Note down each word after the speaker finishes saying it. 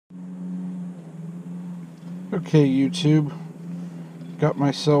Okay, YouTube, got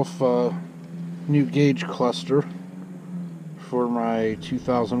myself a new gauge cluster for my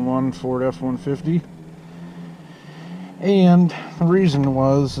 2001 Ford F-150, and the reason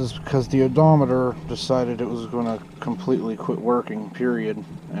is because the odometer decided it was going to completely quit working, period,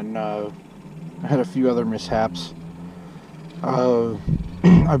 and I had a few other mishaps.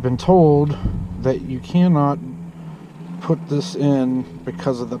 I've been told that you cannot put this in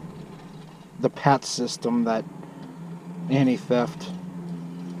because of the PAT system, that anti-theft,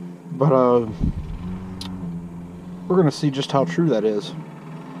 but we're gonna see just how true that is.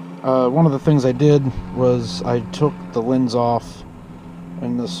 One of the things I did was I took the lens off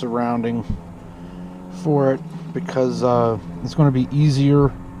and the surrounding for it because it's going to be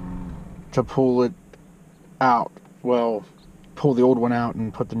easier to pull it out. Well, pull the old one out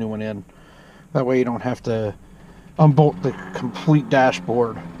and put the new one in. That way you don't have to unbolt the complete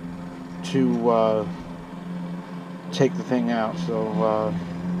dashboard to take the thing out. So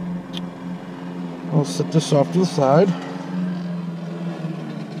I'll set this off to the side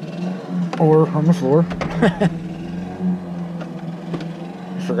or on the floor. I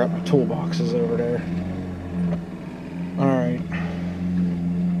forgot my toolboxes over there. Alright,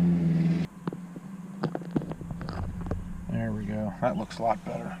 there we go. That looks a lot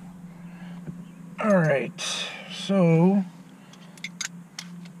better. Alright, so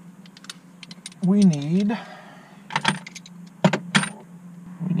we need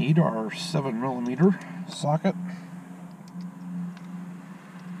our 7mm socket.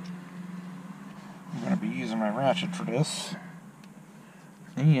 I'm going to be using my ratchet for this,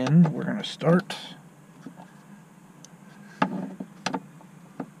 and we're going to start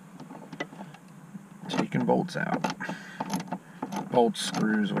taking bolts out. Bolts,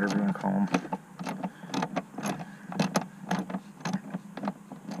 screws, whatever you want to call them.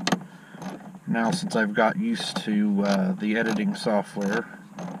 Now, since I've got used to the editing software,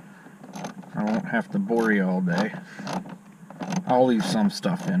 I won't have to bore you all day. I'll leave some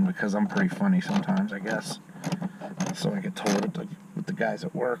stuff in because I'm pretty funny sometimes, I guess. So I get told with the guys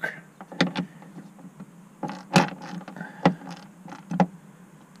at work.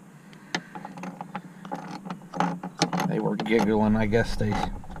 They were giggling. I guess they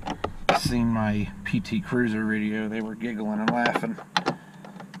seen my PT Cruiser video. They were giggling and laughing.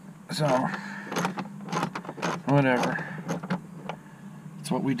 So, whatever. It's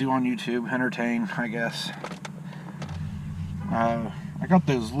what we do on YouTube, entertain, I guess. I got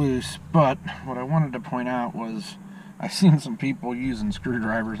those loose, but what I wanted to point out was I've seen some people using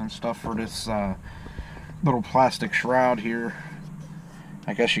screwdrivers and stuff for this little plastic shroud here.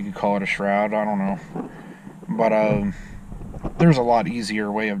 I guess you could call it a shroud, I don't know. But there's a lot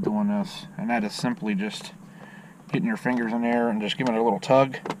easier way of doing this, and that is simply just getting your fingers in there and just giving it a little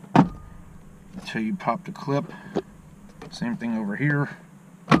tug until you pop the clip. Same thing over here,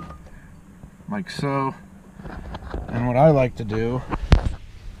 like so. And what I like to do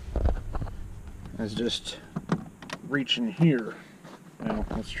is just reach in here. Well,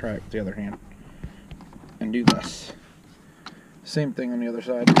 let's try it with the other hand and do this. Same thing on the other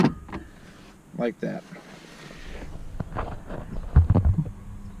side, like that.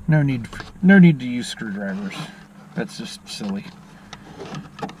 No need to use screwdrivers. That's just silly.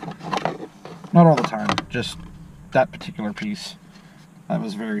 Not all the time, just that particular piece. That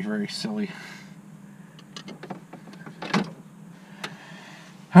was very, very silly.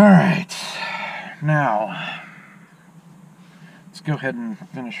 Alright, now let's go ahead and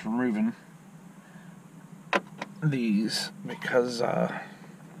finish removing these because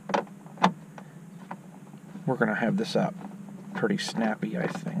we're going to have this out pretty snappy, I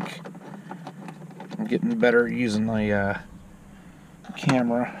think. I'm getting better using the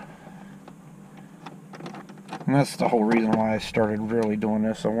camera. And that's the whole reason why I started really doing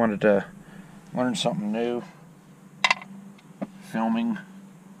this. I wanted to learn something new. Filming.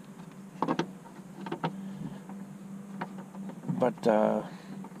 But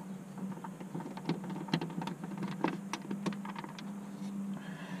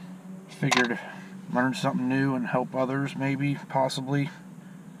figured learn something new and help others, maybe, possibly.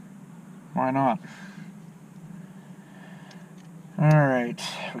 Why not? Alright,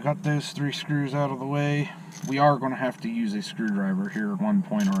 we got those 3 screws out of the way. We are going to have to use a screwdriver here at one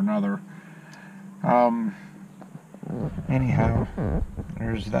point or another. Anyhow,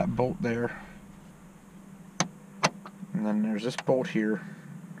 there's that bolt there. And then there's this bolt here.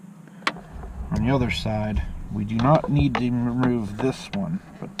 On the other side, we do not need to remove this one,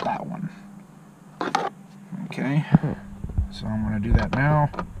 but that one. Okay, so I'm going to do that now.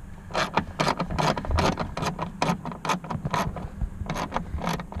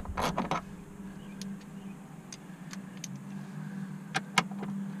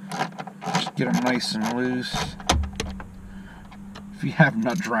 get them nice and loose. If you have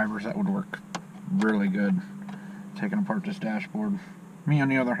nut drivers, that would work really good, taking apart this dashboard. Me, on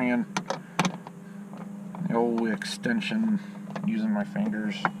the other hand, the old extension, using my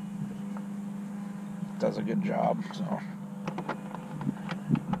fingers, does a good job. So.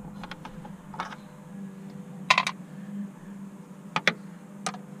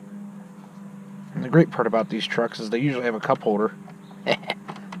 And the great part about these trucks is they usually have a cup holder.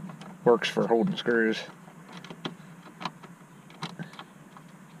 Works for holding screws.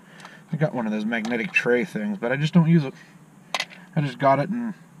 I got one of those magnetic tray things, but I just don't use it. I just got it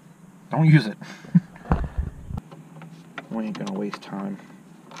and don't use it. We ain't gonna waste time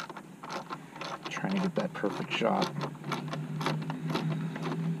trying to get that perfect shot.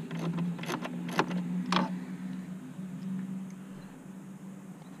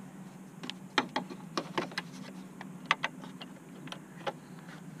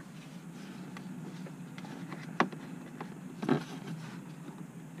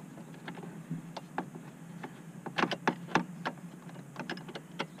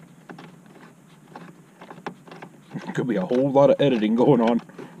 Could be a whole lot of editing going on.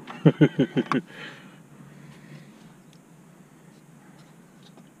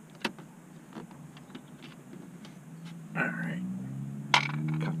 Alright.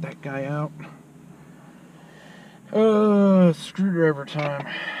 Cut that guy out. Screwdriver time.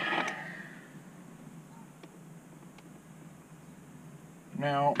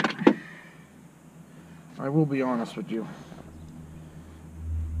 Now, I will be honest with you.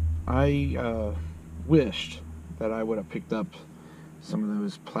 I wished that I would have picked up some of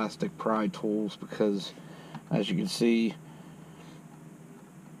those plastic pry tools, because as you can see,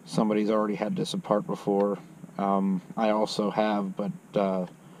 somebody's already had this apart before. I also have, but I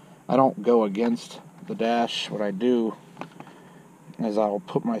don't go against the dash. What I do is I'll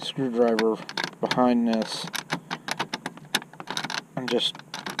put my screwdriver behind this and just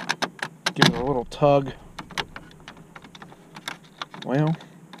give it a little tug. Well,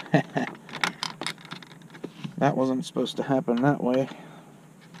 that wasn't supposed to happen that way,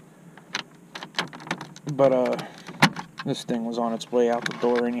 but this thing was on its way out the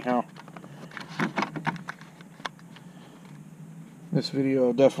door anyhow. This video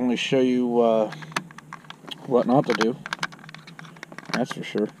will definitely show you what not to do, that's for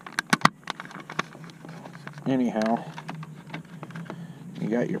sure. Anyhow, you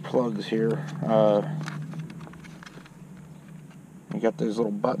got your plugs here. You got those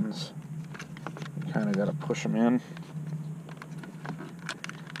little buttons. Kind of got to push them in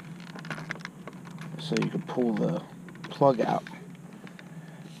so you can pull the plug out.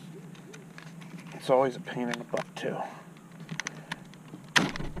 It's always a pain in the butt too.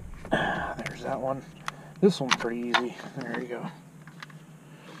 There's that one. This one's pretty easy. There you go.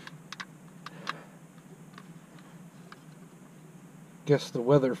 Guess the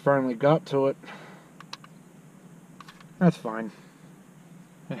weather finally got to it. That's fine.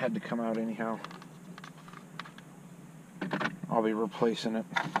 It had to come out anyhow. I'll be replacing it.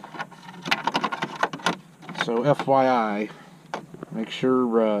 So FYI, make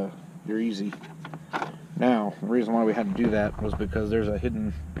sure you're easy. Now, the reason why we had to do that was because there's a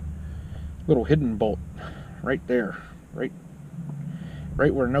little hidden bolt right there, right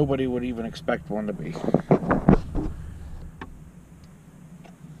where nobody would even expect one to be.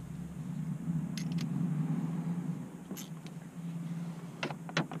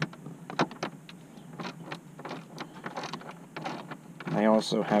 I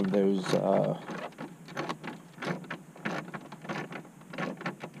also have those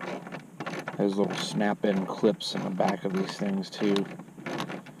little snap-in clips in the back of these things too.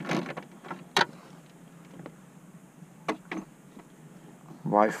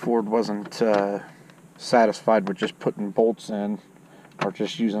 Why Ford wasn't satisfied with just putting bolts in, or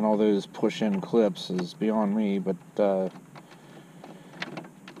just using all those push-in clips, is beyond me, but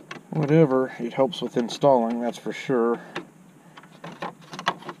whatever, it helps with installing, that's for sure.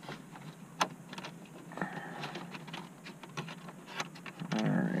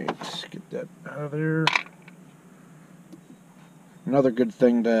 That out of there. Another good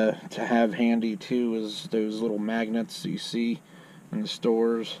thing to have handy too is those little magnets you see in the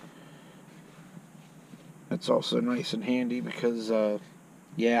stores. That's also nice and handy because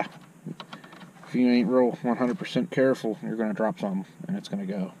yeah, if you ain't real 100% careful, you're gonna drop something and it's gonna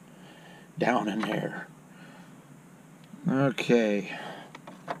go down in there. Okay,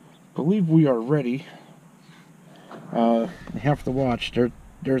 believe we are ready. You have to watch.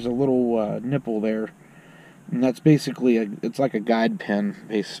 There's a little nipple there, and that's basically it's like a guide pin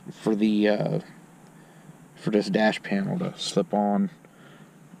for the for this dash panel to slip on.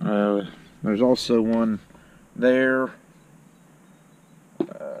 There's also one there.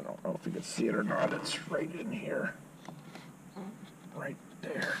 I don't know if you can see it or not. It's right in here. Right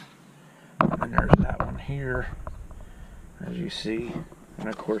there. And then there's that one here, as you see. And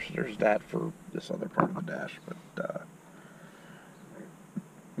of course there's that for this other part of the dash.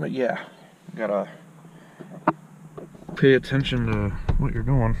 But yeah, you gotta pay attention to what you're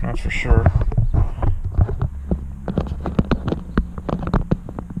doing, that's for sure.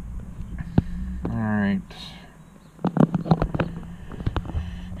 Alright.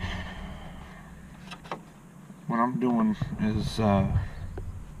 What I'm doing is,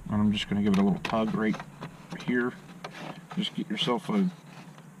 I'm just going to give it a little tug right here. Just get yourself a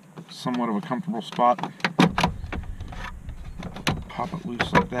somewhat of a comfortable spot. Pop it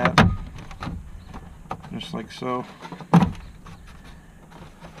loose like that. Just like so.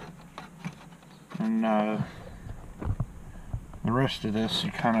 And the rest of this,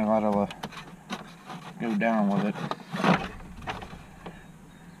 you kind of gotta go down with it.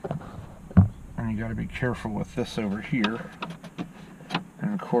 And you gotta be careful with this over here.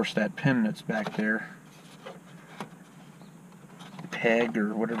 And of course that pin that's back there, peg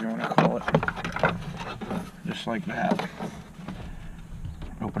or whatever you want to call it, just like that.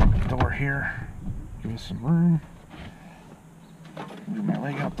 Open up the door here, give us some room, move my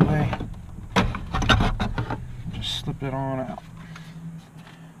leg out the way, just slip it on out,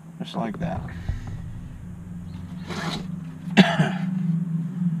 just like that.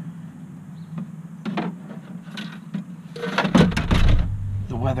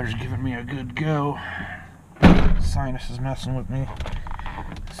 The weather's giving me a good go. Sinus is messing with me.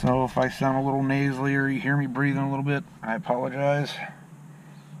 So if I sound a little nasally or you hear me breathing a little bit, I apologize.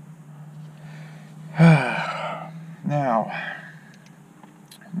 Now,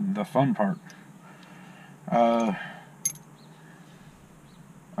 the fun part. I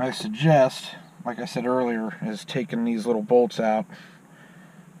suggest, like I said earlier, is taking these little bolts out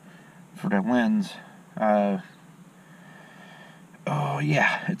for the lens. Oh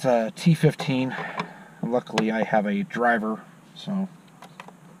yeah, it's a T15. Luckily I have a driver, so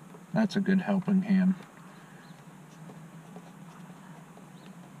that's a good helping hand.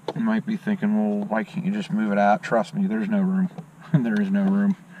 You might be thinking, well, why can't you just move it out? Trust me, there's no room. There is no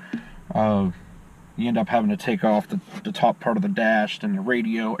room. You end up having to take off the top part of the dash and the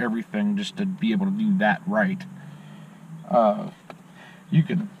radio, everything, just to be able to do that right. You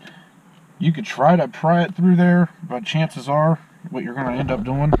could try to pry it through there, but chances are what you're going to end up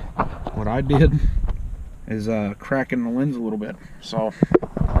doing, what I did, is cracking the lens a little bit. So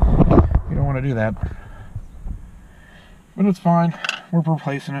you don't want to do that. But it's fine. We're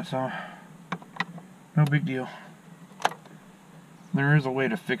replacing it, so no big deal. There is a way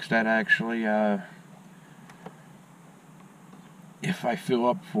to fix that, actually. If I feel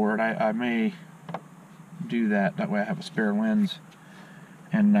up for it, I may do that. That way I have a spare lens,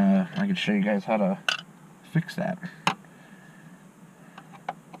 and I can show you guys how to fix that.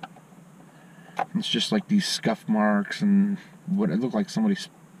 It's just like these scuff marks and what it looked like somebody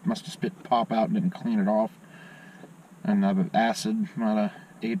must have spit pop out and didn't clean it off, and the acid might have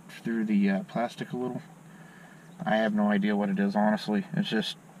ate through the plastic a little. I have no idea what it is, honestly.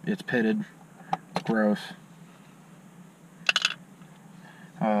 It's pitted. It's gross.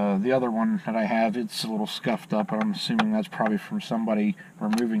 The other one that I have, it's a little scuffed up, but I'm assuming that's probably from somebody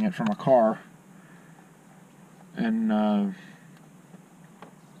removing it from a car. And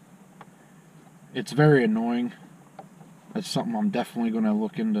it's very annoying. That's something I'm definitely going to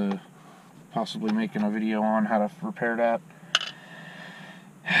look into possibly making a video on, how to repair that.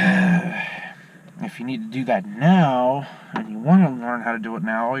 If you need to do that now, and you want to learn how to do it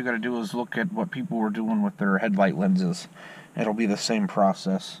now, all you got to do is look at what people were doing with their headlight lenses. It'll be the same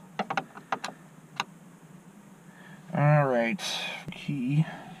process. Alright, key.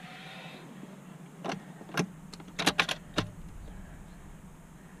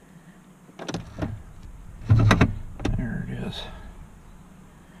 There it is.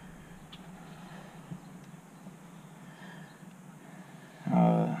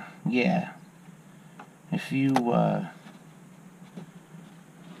 Yeah. If you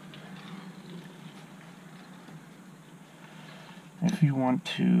want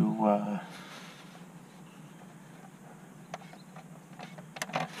to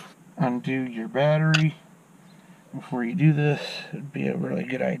undo your battery before you do this, it'd be a really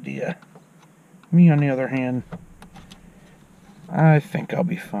good idea. Me, on the other hand, I think I'll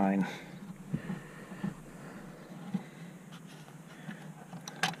be fine.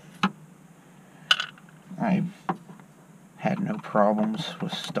 I've had no problems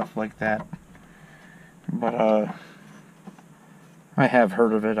with stuff like that, but I have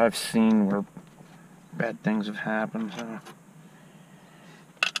heard of it. I've seen where bad things have happened, so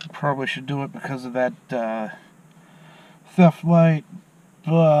probably should do it because of that theft light,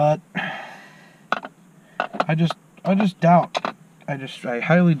 but I just doubt. I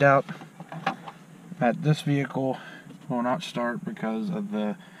highly doubt that this vehicle will not start because of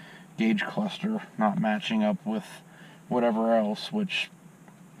the gauge cluster not matching up with whatever else, which,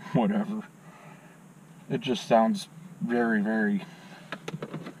 whatever. It just sounds very, very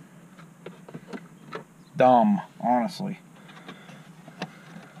dumb, honestly.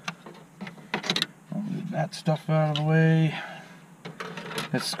 I'll move that stuff out of the way.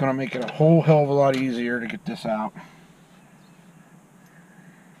 It's going to make it a whole hell of a lot easier to get this out.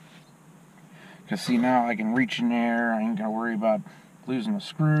 Because see, now I can reach in there, I ain't got to worry about losing a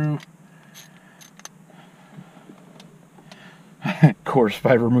screw. Of course, if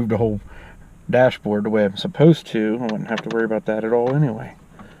I removed the whole dashboard the way I'm supposed to, I wouldn't have to worry about that at all anyway.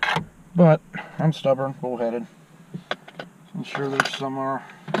 But I'm stubborn, bullheaded. I'm sure there's some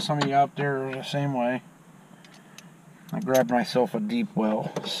of you out there are the same way. I grabbed myself a deep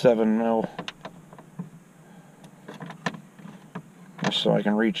well, 7mm, just so I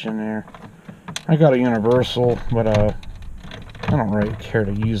can reach in there. I got a universal, but I don't really care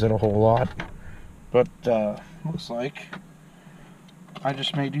to use it a whole lot. But looks like I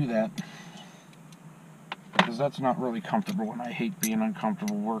just may do that, because that's not really comfortable, and I hate being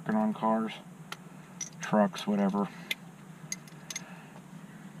uncomfortable working on cars, trucks, whatever.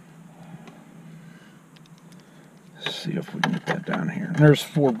 Let's see if we can get that down here. And there's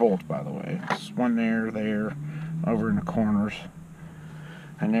 4 bolts, by the way. It's one there, over in the corners.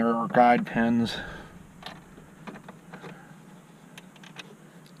 And there are guide pins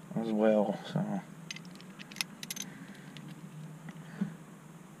as well, so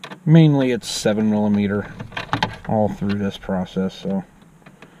mainly it's 7mm all through this process, so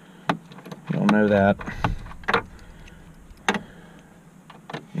you'll know that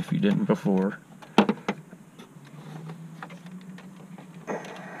if you didn't before.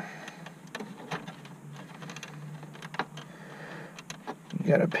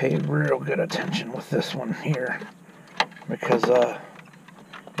 You gotta pay real good attention with this one here, because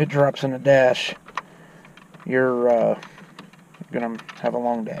it drops in the dash, you're gonna have a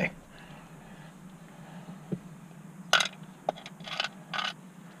long day.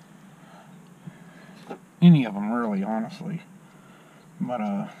 Any of them, really, honestly. But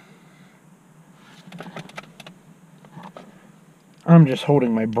I'm just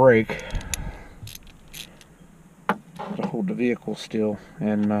holding my brake to hold the vehicle still,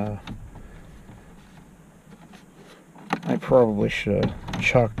 and I probably should have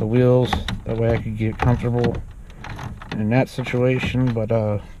chalked the wheels, that way I could get comfortable in that situation, but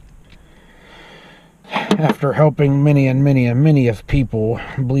after helping many of people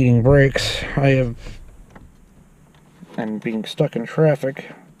bleeding brakes, and being stuck in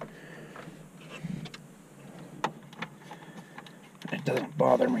traffic, it doesn't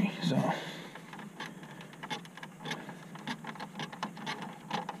bother me, so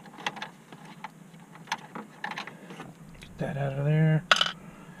get that out of there.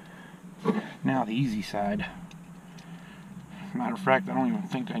 Now the easy side. Matter of fact, I don't even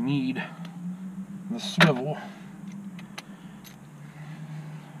think I need the swivel.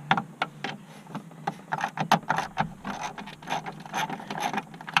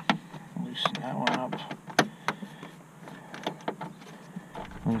 Loosen that one up.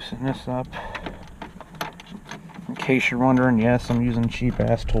 Loosen this up. In case you're wondering, yes, I'm using cheap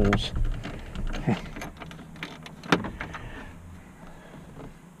ass tools.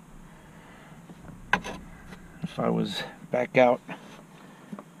 If I was back out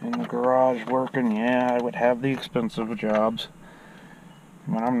in the garage working, yeah, I would have the expensive jobs,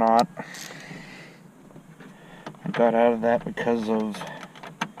 but I'm not. I got out of that because of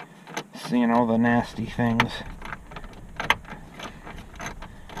seeing all the nasty things.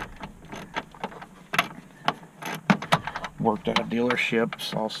 Worked at a dealership,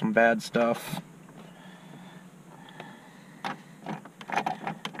 saw some bad stuff.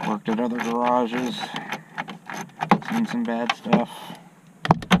 Worked at other garages, seen some bad stuff.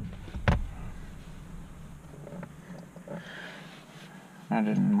 I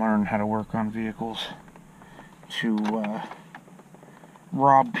didn't learn how to work on vehicles to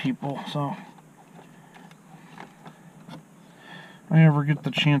rob people, so if I ever get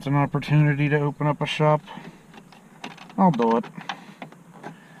the chance and opportunity to open up a shop, I'll do it.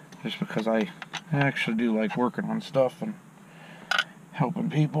 Just because I actually do like working on stuff and helping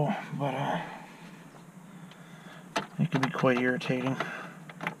people, but it can be quite irritating.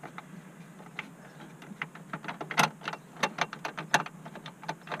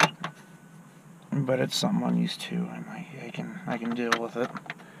 but it's something I'm used to, and I can deal with it.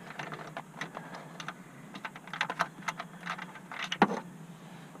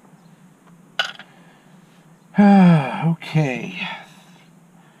 Okay,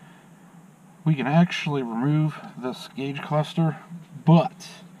 we can actually remove this gauge cluster, but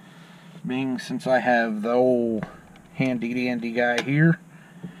since I have the old handy dandy guy here,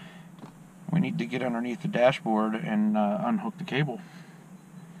 we need to get underneath the dashboard and unhook the cable.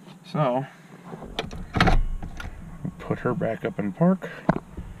 So, put her back up in park,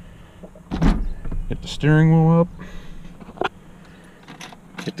 get the steering wheel up,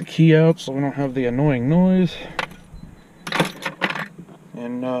 get the key out so we don't have the annoying noise,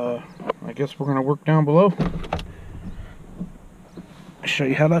 and I guess we're going to work down below. Show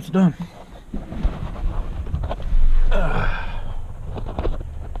you how that's done.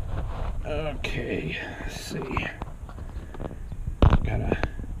 Okay, let's see. Gotta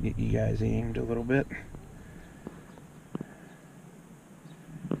get you guys aimed a little bit.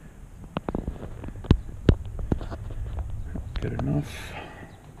 Good enough,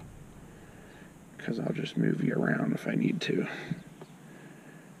 because I'll just move you around if I need to.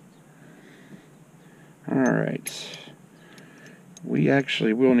 Alright, we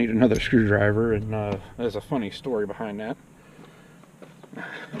actually will need another screwdriver, and there's a funny story behind that.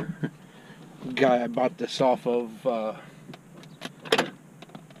 Guy I bought this off of,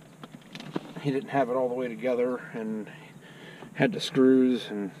 he didn't have it all the way together and had the screws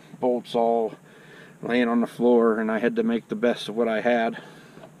and bolts all laying on the floor, and I had to make the best of what I had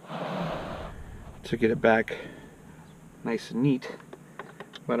to get it back nice and neat.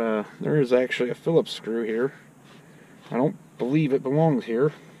 But there is actually a Phillips screw here. I don't believe it belongs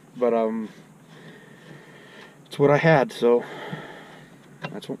here, but it's what I had, so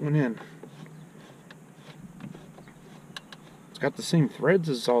that's what went in. It's got the same threads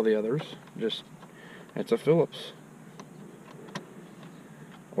as all the others, just it's a Phillips.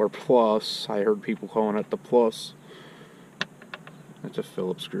 Or Plus, I heard people calling it the Plus. It's a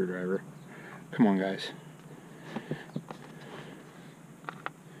Phillips screwdriver. Come on, guys.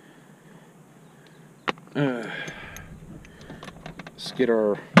 Let's get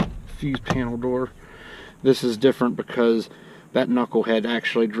our fuse panel door. This is different because that knucklehead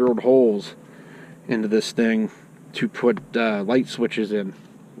actually drilled holes into this thing to put light switches in.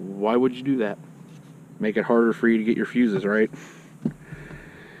 Why would you do that? Make it harder for you to get your fuses, right?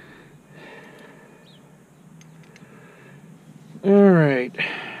 Alright,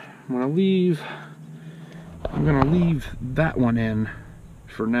 I'm gonna leave that one in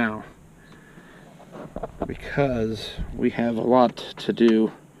for now, because we have a lot to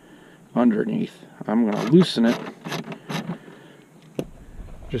do underneath. I'm gonna loosen it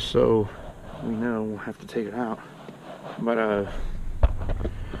just so we know we'll have to take it out. But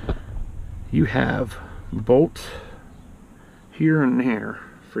you have bolts here and there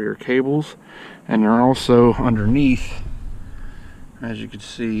for your cables, and you're also underneath, as you can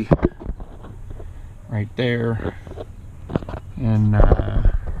see right there, and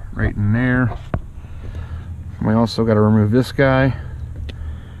right in there. We also got to remove this guy,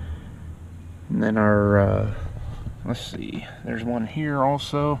 and then our let's see, there's one here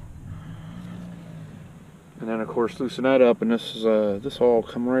also, and then of course loosen that up, and this is this all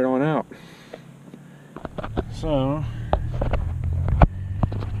come right on out. So,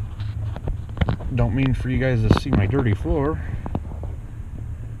 don't mean for you guys to see my dirty floor,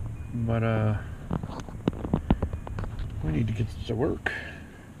 but we need to get this to work.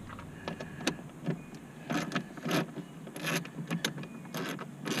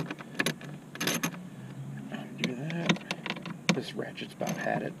 Do that. This ratchet's about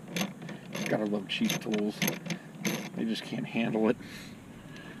had it. Gotta love cheap tools. They just can't handle it.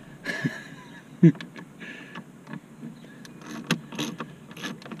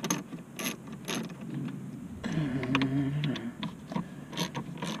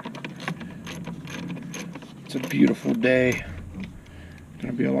 It's a beautiful day.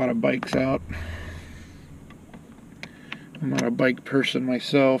 Gonna be a lot of bikes out. I'm not a bike person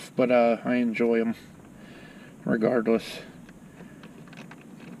myself, but I enjoy them regardless.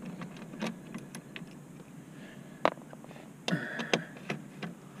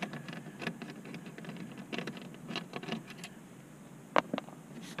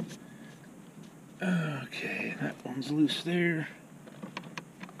 Okay, that one's loose there.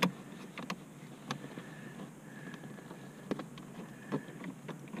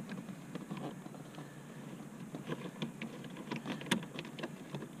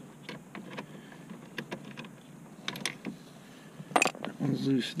 One's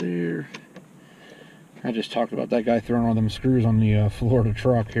loose there. I just talked about that guy throwing all them screws on the floor of the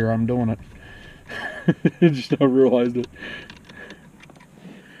truck. Here, I'm doing it. Just now realized it.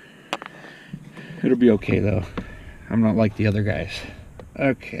 It'll be okay though. I'm not like the other guys.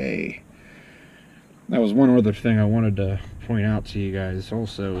 Okay. That was one other thing I wanted to point out to you guys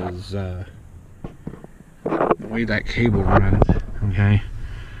also is the way that cable runs. Okay.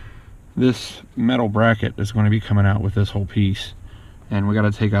 This metal bracket is going to be coming out with this whole piece, and we got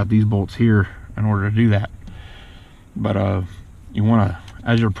to take out these bolts here in order to do that. But you want to,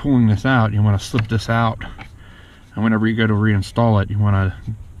 as you're pulling this out, you want to slip this out, and whenever you go to reinstall it, you want to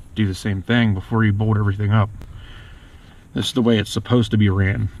do the same thing before you bolt everything up. This is the way it's supposed to be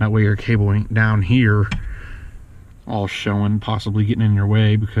ran. That way your cable ain't down here all showing, possibly getting in your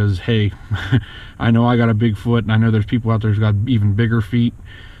way, because hey, I know I got a big foot and I know there's people out there who's got even bigger feet.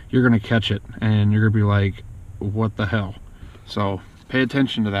 You're gonna catch it and you're gonna be like, what the hell? So pay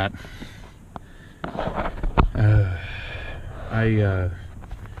attention to that. I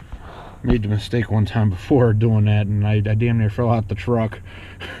made the mistake one time before doing that, and I damn near fell out the truck.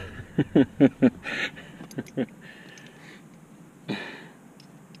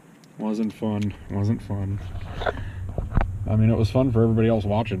 Wasn't fun. Wasn't fun. I mean, it was fun for everybody else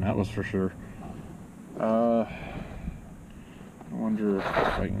watching, that was for sure. I wonder if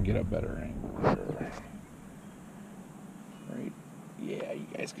I can get a better angle there. Right? Yeah, you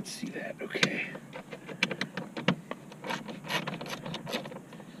guys can see that. Okay.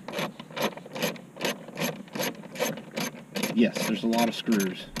 Yes, there's a lot of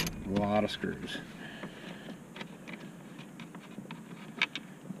screws. A lot of screws.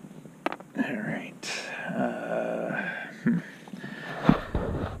 Alright.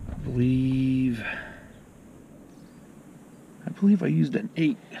 I believe I used an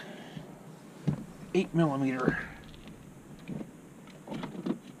 8 millimeter.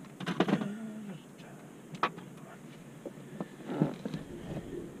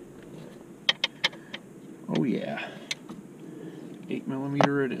 Oh yeah. 8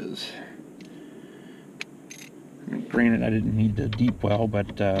 millimeter it is. I mean, granted, I didn't need the deep well,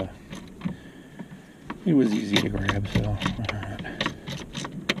 but it was easy to grab, so alright.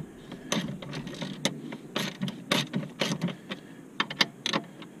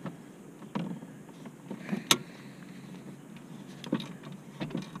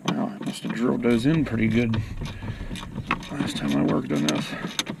 Wow, I must have drilled those in pretty good last time I worked on this.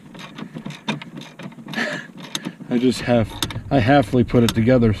 I halfly put it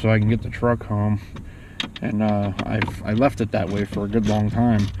together so I can get the truck home, and I left it that way for a good long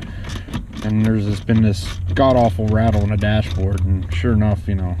time, and there's been this god-awful rattle in the dashboard, and sure enough,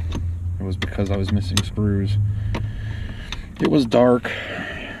 you know, it was because I was missing screws. It was dark.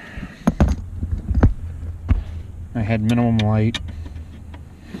 I had minimum light,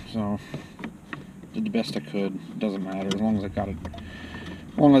 so did the best I could. It doesn't matter, as long as I got it,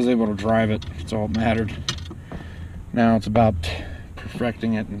 as long as I was able to drive it, that's all that mattered. Now it's about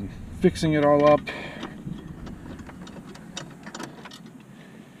perfecting it and fixing it all up,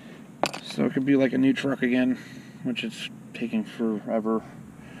 so it could be like a new truck again, which it's taking forever,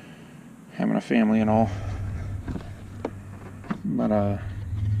 having a family and all. But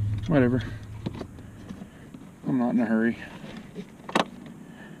whatever, I'm not in a hurry.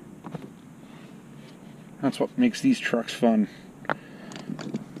 That's what makes these trucks fun.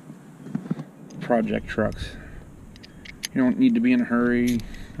 Project trucks. You don't need to be in a hurry.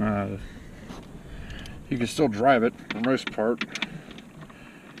 You can still drive it for the most part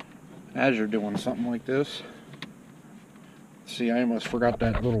as you're doing something like this. See, I almost forgot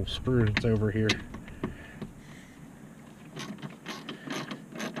that little screw that's over here.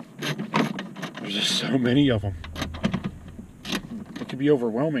 There's just so many of them. It could be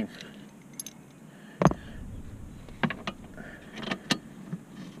overwhelming.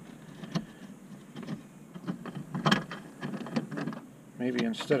 Maybe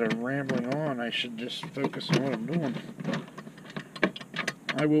instead of rambling on, I should just focus on what I'm doing.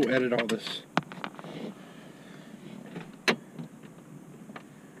 I will edit all this.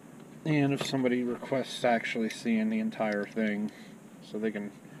 And if somebody requests actually seeing the entire thing, so they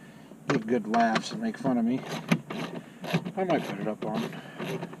can give good laughs and make fun of me, I might put it up on.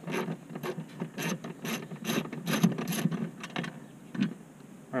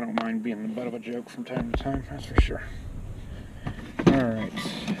 I don't mind being the butt of a joke from time to time, that's for sure. Alright,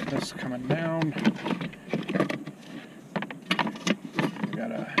 this coming down. We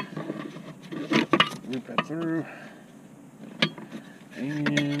gotta loop it through.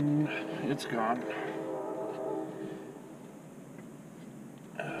 And it's gone.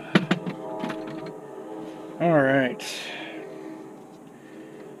 Alright.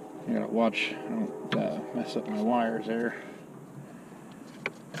 I gotta watch I don't mess up my wires there.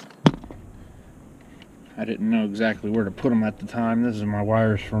 I didn't know exactly where to put them at the time. This is my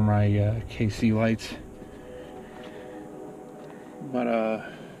wires for my KC lights. But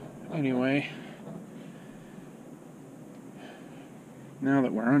anyway, now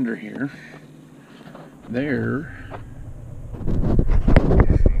that we're under here, there.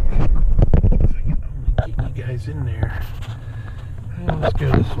 If I can only get you guys in there. Well, let's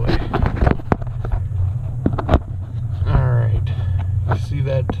go this way. Alright. You see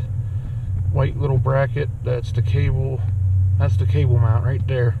that white little bracket? That's the cable. That's the cable mount right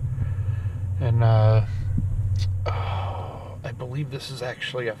there. And I believe this is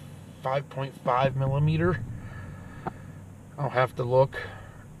actually a 5.5 millimeter. I'll have to look.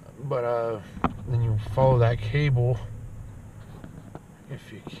 But then you follow that cable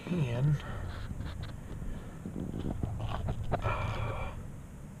if you can.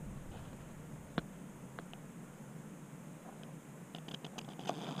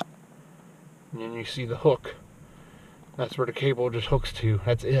 And then you see the hook. That's where the cable just hooks to.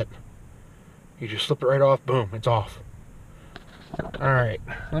 That's it. You just slip it right off, boom, it's off. Alright,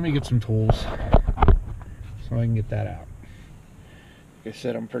 let me get some tools so I can get that out. Like I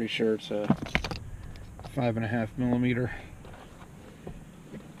said, I'm pretty sure it's a 5.5 millimeter.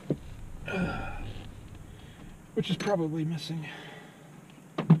 Which is probably missing.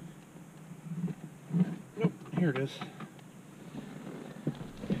 Nope, here it is.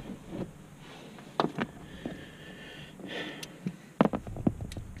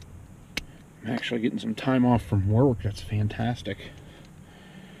 I'm actually getting some time off from work. That's fantastic.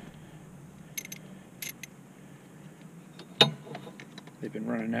 They've been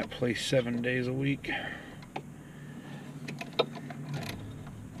running that place 7 days a week.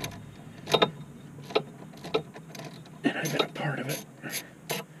 And I've been a part of it.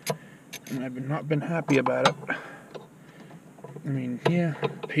 And I've not been happy about it. I mean, yeah,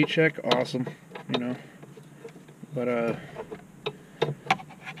 paycheck, awesome, you know. But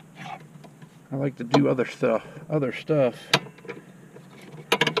I like to do other stuff.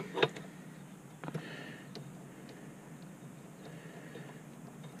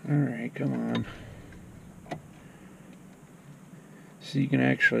 Alright, come on. So you can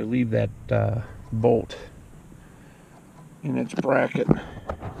actually leave that bolt in its bracket.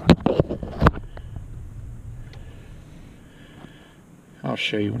 I'll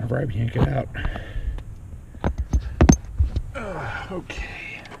show you whenever I yank it out.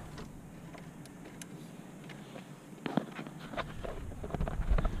 Okay.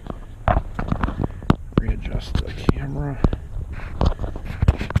 Readjust the camera.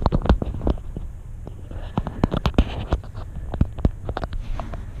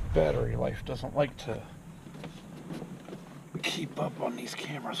 Battery life doesn't like to keep up on these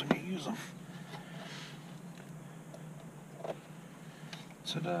cameras when you use them.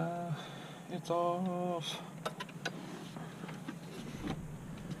 Ta-da! It's off.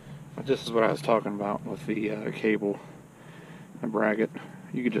 But this is what I was talking about with the cable and bracket.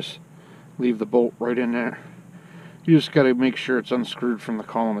 You could just leave the bolt right in there. You just got to make sure it's unscrewed from the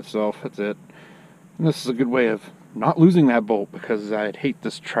column itself. That's it. And this is a good way of not losing that bolt, because I'd hate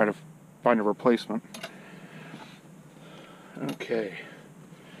to try to find a replacement. Okay.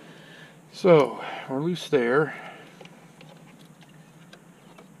 So, we're loose there.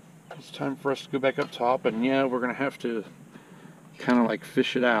 It's time for us to go back up top, and yeah, we're going to have to kind of like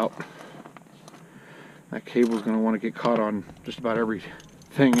fish it out. That cable's going to want to get caught on just about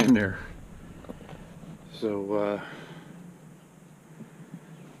everything in there. So,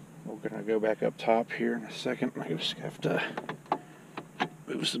 we're going to go back up top here in a second. I just have to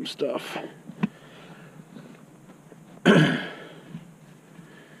move some stuff. I'm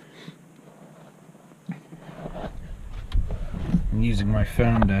using my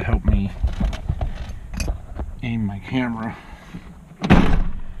phone to help me aim my camera.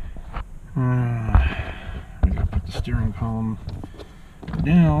 I gotta put the steering column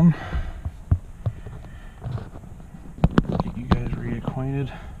down. Get you guys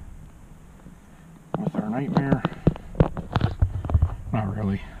reacquainted with our nightmare. Not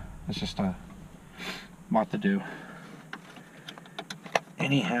really. It's just a lot to do.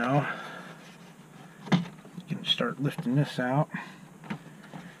 Anyhow, you can start lifting this out.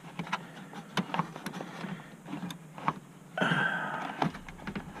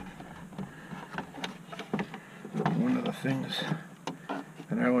 One of the things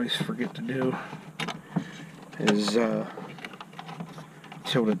that I always forget to do is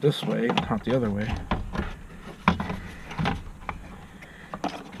tilt it this way, not the other way.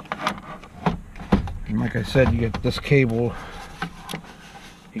 And like I said, you get this cable,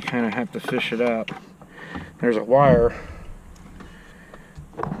 you kind of have to fish it out. There's a wire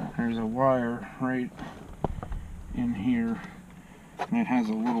right in here, and it has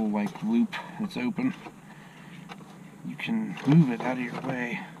a little like loop that's open. You can move it out of your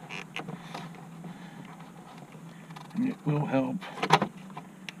way, and it will help.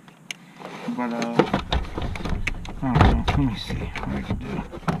 But I don't know. Let me see what I can do.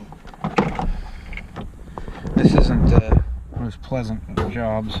 This isn't the most pleasant of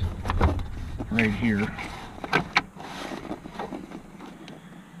jobs right here.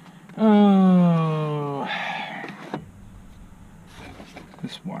 Oh,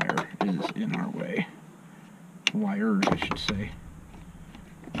 this wire is in our way. Wires, I should say.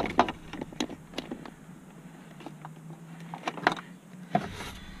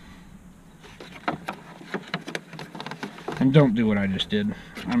 And don't do what I just did.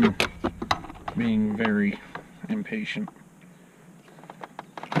 I'm being very impatient.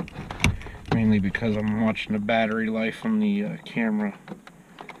 Mainly because I'm watching the battery life on the camera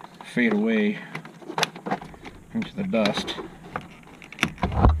fade away into the dust.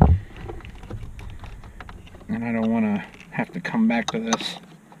 And I don't want to have to come back to this.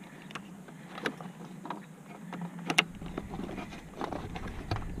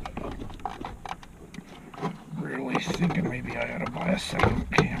 Really thinking maybe I ought to buy a second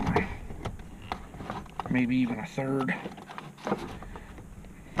camera. Maybe even a third.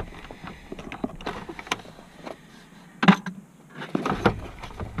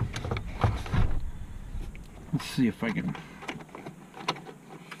 Let's see if I can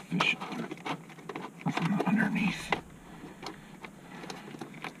fish it from underneath.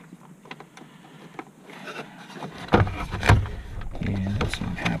 Yeah, that's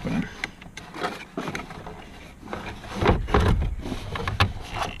not happening.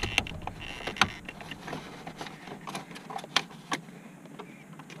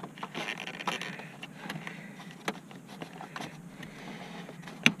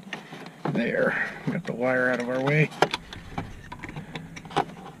 There, got the wire out of our way.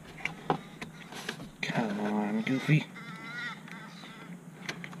 Come on, Goofy.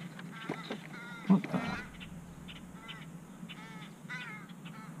 What the?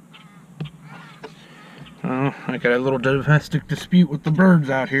 Oh, I got a little domestic dispute with the birds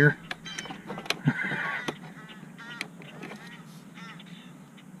out here.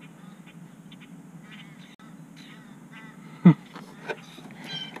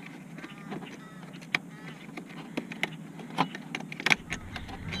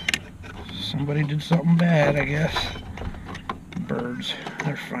 Somebody did something bad, I guess. Birds,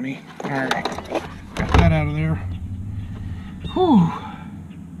 they're funny. Alright, got that out of there. Whew.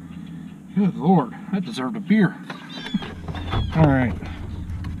 Good Lord, that deserved a beer. Alright.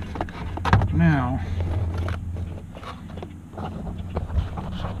 Now,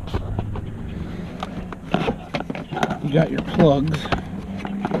 you got your plugs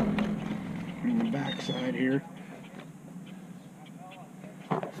on the back side here.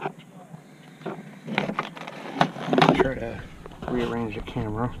 Try to rearrange the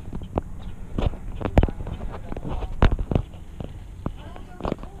camera.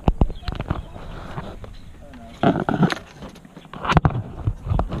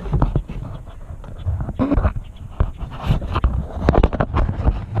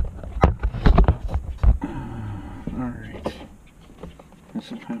 Alright.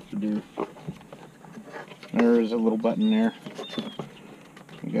 This will have to do. There is a little button there.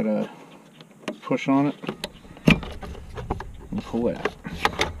 You gotta push on it and pull it out.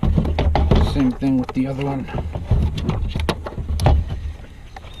 Same thing with the other one.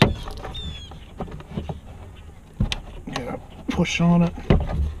 You gotta push on it,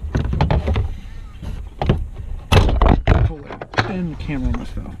 pull it out, and the camera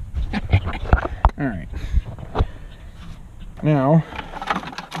almost fell. Alright. Now,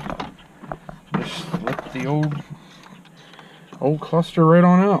 just slip the old cluster right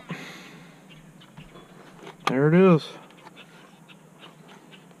on out. There it is.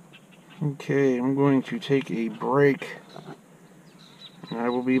 Okay, I'm going to take a break, and I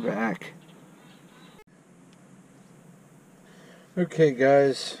will be back. Okay,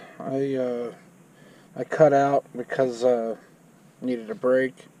 guys, I cut out because needed a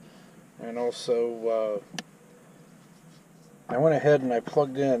break, and also I went ahead and I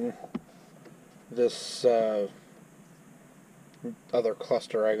plugged in this other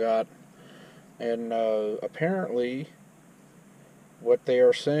cluster I got, and apparently what they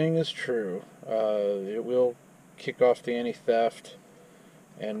are saying is true. It will kick off the anti-theft,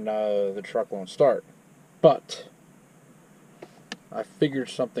 and the truck won't start. But I figured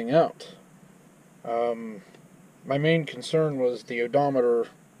something out. My main concern was the odometer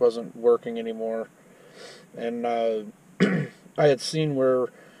wasn't working anymore, and I had seen where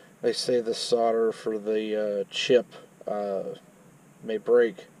they say the solder for the chip may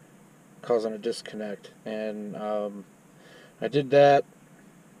break, causing a disconnect. And I did that,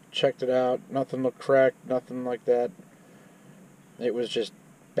 checked it out, nothing looked cracked, nothing like that. It was just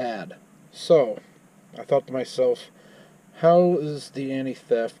bad. So I thought to myself, how is the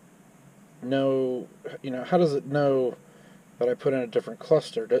anti-theft know, how does it know that I put in a different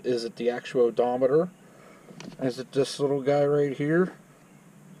cluster? Is it the actual odometer? Is it this little guy right here?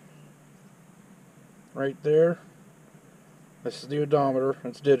 Right there? This is the odometer.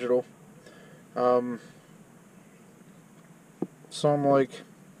 It's digital. So I'm like,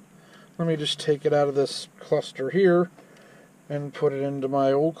 let me just take it out of this cluster here and put it into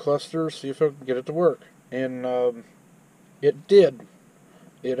my old cluster, see if I can get it to work. And it did.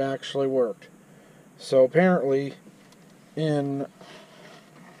 It actually worked. So apparently in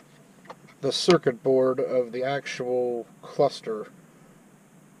the circuit board of the actual cluster,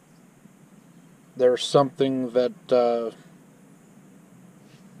 there's something that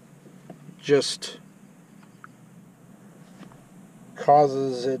just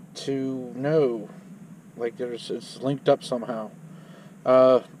causes it to know, like it's linked up somehow.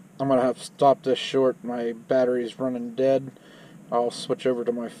 I'm gonna have to stop this short. My battery's running dead. I'll switch over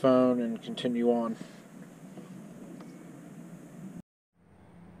to my phone and continue on.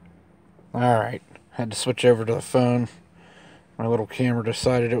 Alright, had to switch over to the phone. My little camera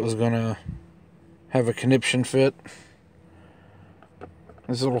decided it was gonna have a conniption fit.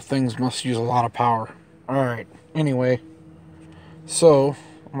 These little things must use a lot of power. Alright, anyway, so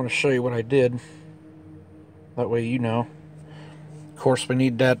I'm going to show you what I did. That way you know. Of course, we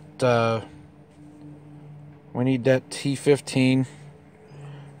need that T15,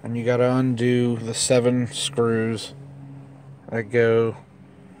 and you got to undo the 7 screws that go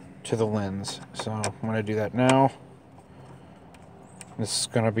to the lens. So I'm going to do that now. This is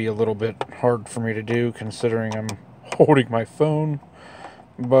going to be a little bit hard for me to do considering I'm holding my phone.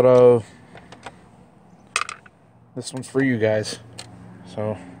 But this one's for you guys,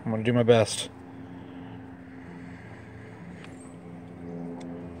 so I'm gonna do my best.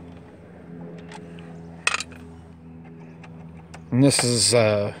 And this is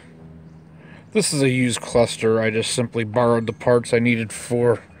a used cluster. I just simply borrowed the parts I needed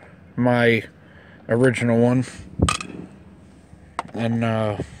for my original one, and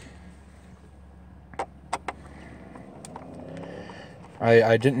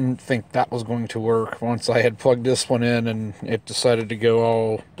I didn't think that was going to work once I had plugged this one in and it decided to go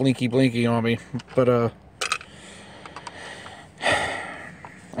all blinky on me. But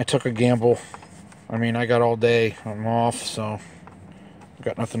I took a gamble. I mean, I got all day. I'm off, so I've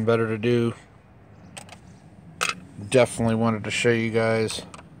got nothing better to do. Definitely wanted to show you guys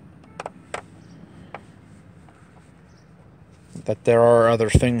that there are other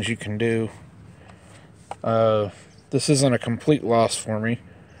things you can do. This isn't a complete loss for me,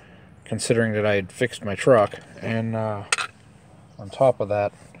 considering that I had fixed my truck. And on top of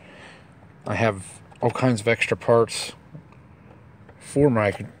that, I have all kinds of extra parts for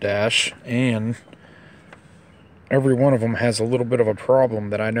my dash, and every one of them has a little bit of a problem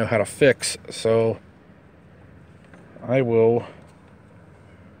that I know how to fix. So I will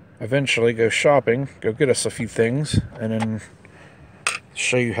eventually go shopping, go get us a few things, and then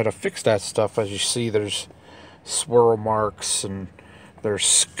show you how to fix that stuff. As you see, there's swirl marks and there's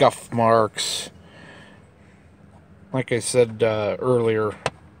scuff marks. Like I said earlier,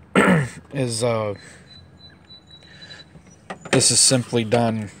 this is simply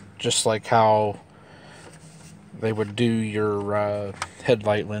done just like how they would do your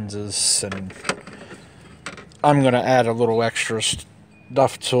headlight lenses, and I'm going to add a little extra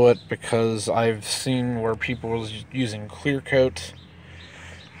stuff to it because I've seen where people are using clear coat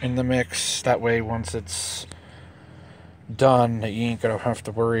in the mix. That way, once it's done, you ain't gonna have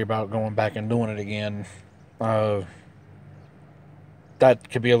to worry about going back and doing it again. That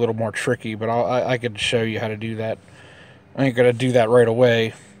could be a little more tricky, but I could show you how to do that. I ain't gonna do that right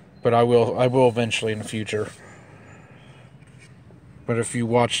away, but I will eventually in the future. But if you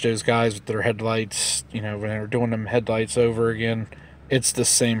watch those guys with their headlights, when they're doing them headlights over again, it's the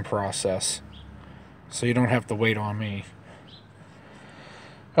same process. So you don't have to wait on me.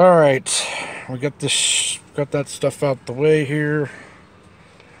 Alright, we got that stuff out the way here.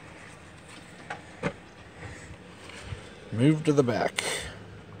 Move to the back.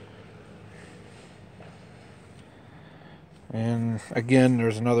 And again,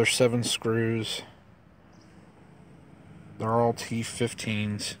 there's another 7 screws. They're all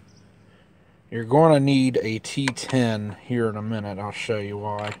T15s. You're going to need a T10 here in a minute. I'll show you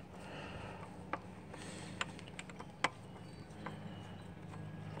why.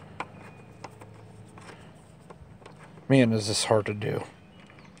 Man, is this hard to do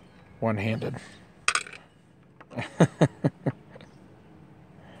one-handed.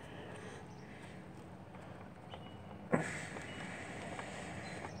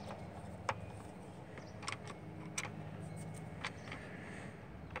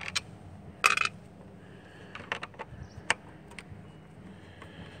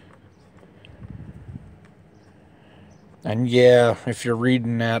 And yeah, if you're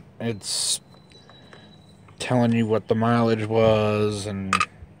reading that, it's telling you what the mileage was, and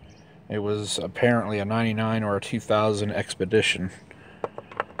it was apparently a 99 or a 2000 Expedition.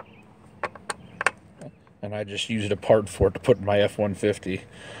 And I just used a part for it to put in my F150.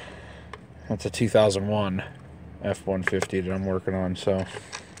 That's a 2001 F150 that I'm working on, so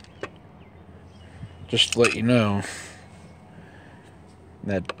just to let you know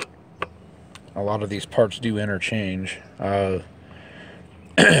that a lot of these parts do interchange.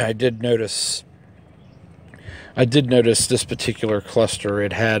 I did notice this particular cluster,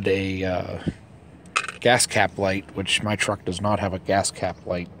 it had a gas cap light, which my truck does not have a gas cap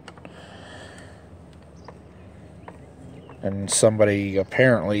light. And somebody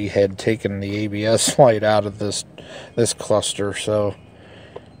apparently had taken the ABS light out of this cluster, so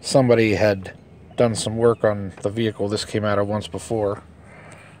somebody had done some work on the vehicle this came out of once before.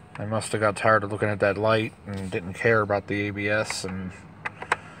 I must have got tired of looking at that light and didn't care about the ABS and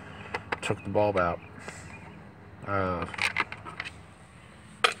took the bulb out.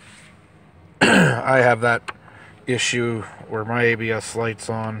 I have that issue where my ABS light's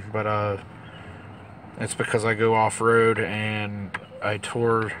on, but it's because I go off-road and I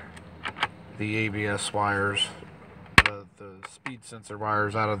tore the ABS wires, the speed sensor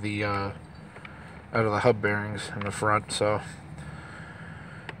wires out of the hub bearings in the front, so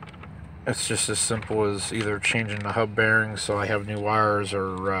it's just as simple as either changing the hub bearings so I have new wires,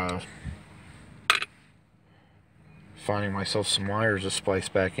 or finding myself some wires to splice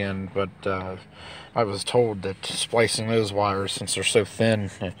back in. But I was told that splicing those wires, since they're so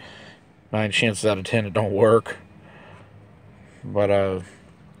thin, 9 chances out of 10 it don't work. But I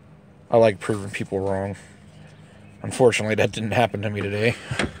like proving people wrong. Unfortunately, that didn't happen to me today.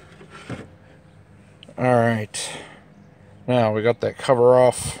 Alright, now we got that cover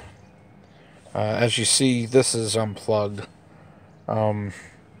off. As you see, this is unplugged.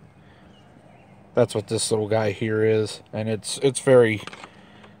 That's what this little guy here is, and it's very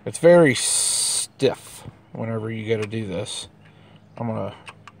stiff whenever you got to do this. I'm gonna,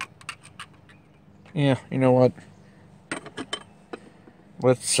 yeah, you know what?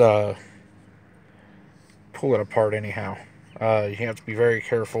 Let's pull it apart anyhow. You have to be very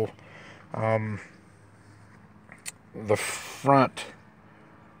careful. The front,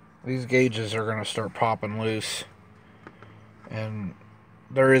 these gauges are going to start popping loose, and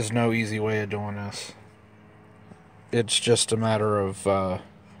there is no easy way of doing this. It's just a matter of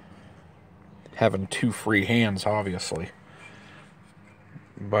having 2 free hands, obviously.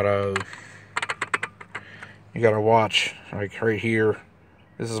 But you gotta watch, like right here,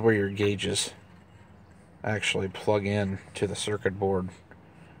 this is where your gauges actually plug in to the circuit board,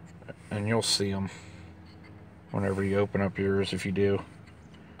 and you'll see them whenever you open up yours, if you do.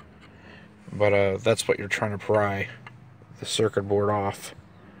 But that's what you're trying to pry the circuit board off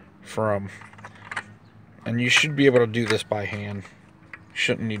from, and you should be able to do this by hand.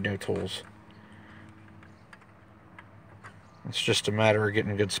 Shouldn't need no tools. It's just a matter of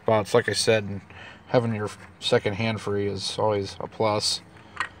getting good spots. Like I said, having your second hand free is always a plus.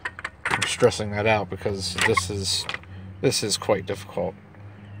 I'm stressing that out because this is quite difficult.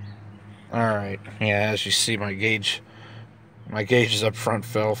 Alright, yeah, as you see, my gauges up front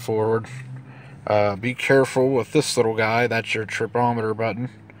fell forward. Be careful with this little guy. That's your tripometer button,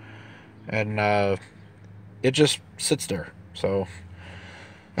 and it just sits there, so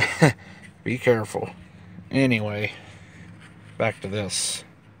be careful. Anyway, back to this.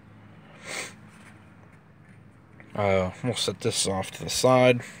 We'll set this off to the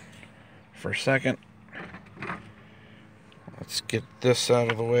side for a second. Let's get this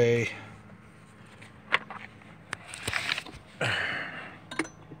out of the way.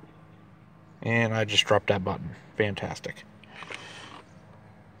 And I just dropped that button. Fantastic.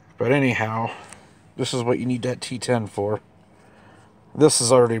 But anyhow, this is what you need that T10 for. This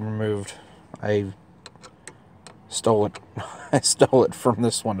is already removed. I stole it. I stole it from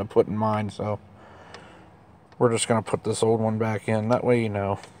this one to put in mine, so we're just going to put this old one back in. That way you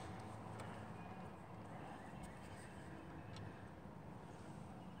know.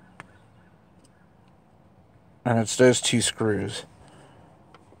 And it's those 2 screws.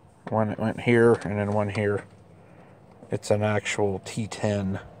 One that went here, and then one here. It's an actual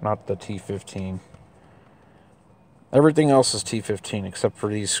T10, not the T15. Everything else is T15 except for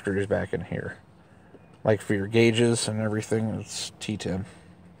these screws back in here. Like for your gauges and everything, it's T10.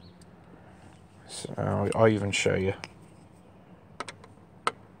 So I'll even show you.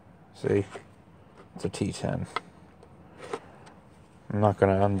 See? It's a T10. I'm not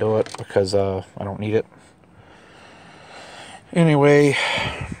going to undo it because I don't need it. Anyway,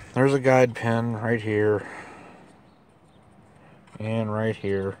 there's a guide pin right here. And right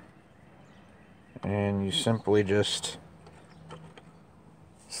here. And you simply just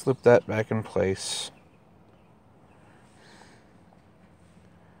slip that back in place.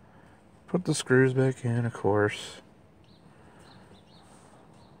 Put the screws back in, of course.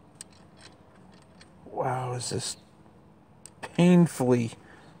 Wow, is this painfully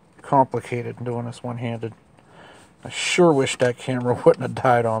complicated doing this one-handed. I sure wish that camera wouldn't have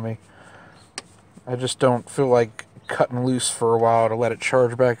died on me. I just don't feel like cutting loose for a while to let it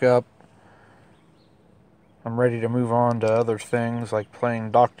charge back up. I'm ready to move on to other things like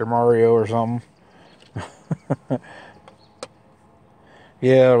playing Dr. Mario or something.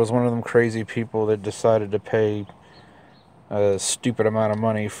 Yeah, I was one of them crazy people that decided to pay a stupid amount of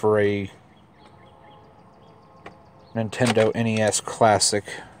money for a Nintendo NES Classic.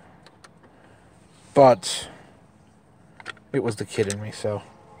 But it was the kid in me, so.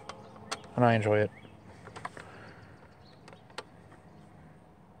 And I enjoy it.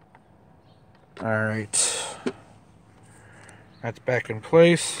 Alright. That's back in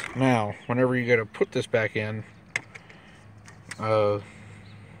place. Now, whenever you go to put this back in,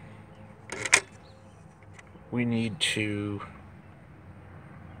 we need to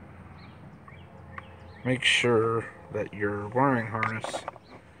make sure that your wiring harness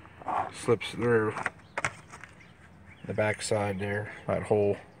slips through the back side there, that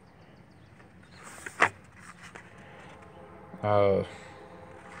hole.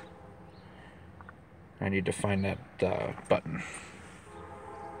 I need to find that button.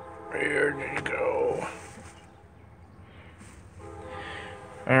 There you go.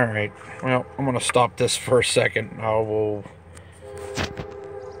 Alright, well, I'm going to stop this for a second. I will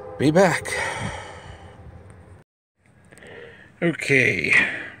be back. Okay.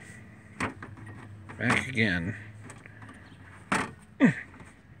 Back again.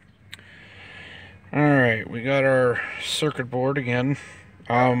 Alright, we got our circuit board again.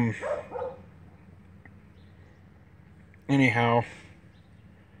 Anyhow,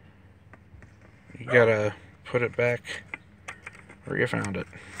 you gotta put it back where you found it.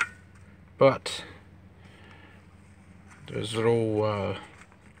 But those little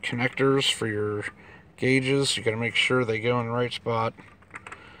connectors for your gauges, you gotta make sure they go in the right spot.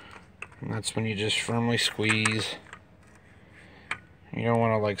 And that's when you just firmly squeeze. You don't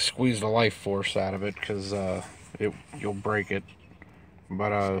want to like squeeze the life force out of it because you'll break it.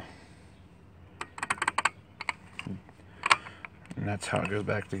 But and that's how it goes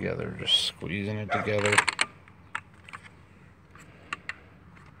back together, just squeezing it together.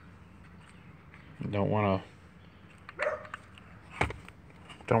 You don't want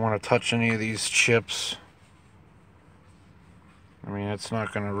to touch any of these chips. I mean, it's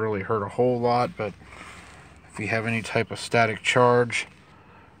not going to really hurt a whole lot, but if you have any type of static charge,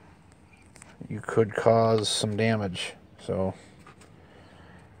 you could cause some damage. So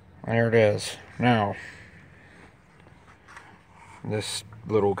there it is. Now, this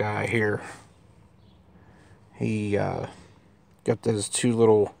little guy here, he got those two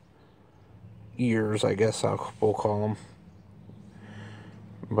little ears, I guess we'll call them.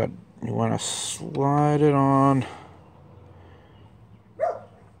 But you want to slide it on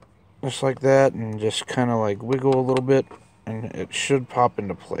just like that and just kind of like wiggle a little bit and it should pop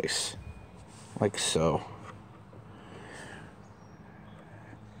into place like so.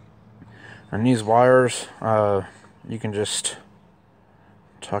 And these wires, you can just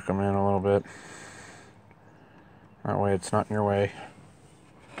tuck them in a little bit. That way it's not in your way.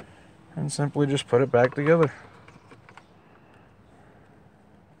 And simply just put it back together.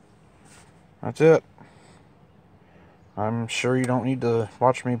 That's it. I'm sure you don't need to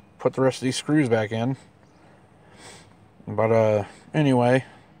watch me put the rest of these screws back in. But anyway,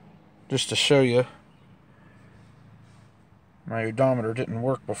 just to show you, my odometer didn't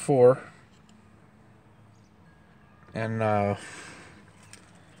work before. And my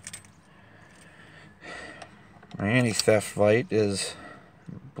anti-theft light is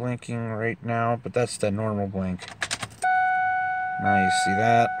blinking right now, but that's the normal blink. Now you see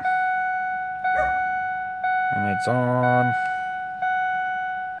that. And it's on.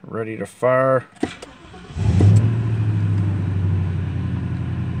 Ready to fire.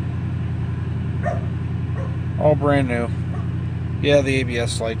 All brand new. Yeah, the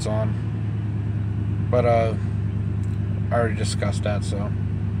ABS light's on. But I already discussed that, so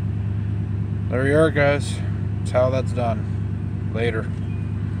there you are, guys. That's how that's done. Later.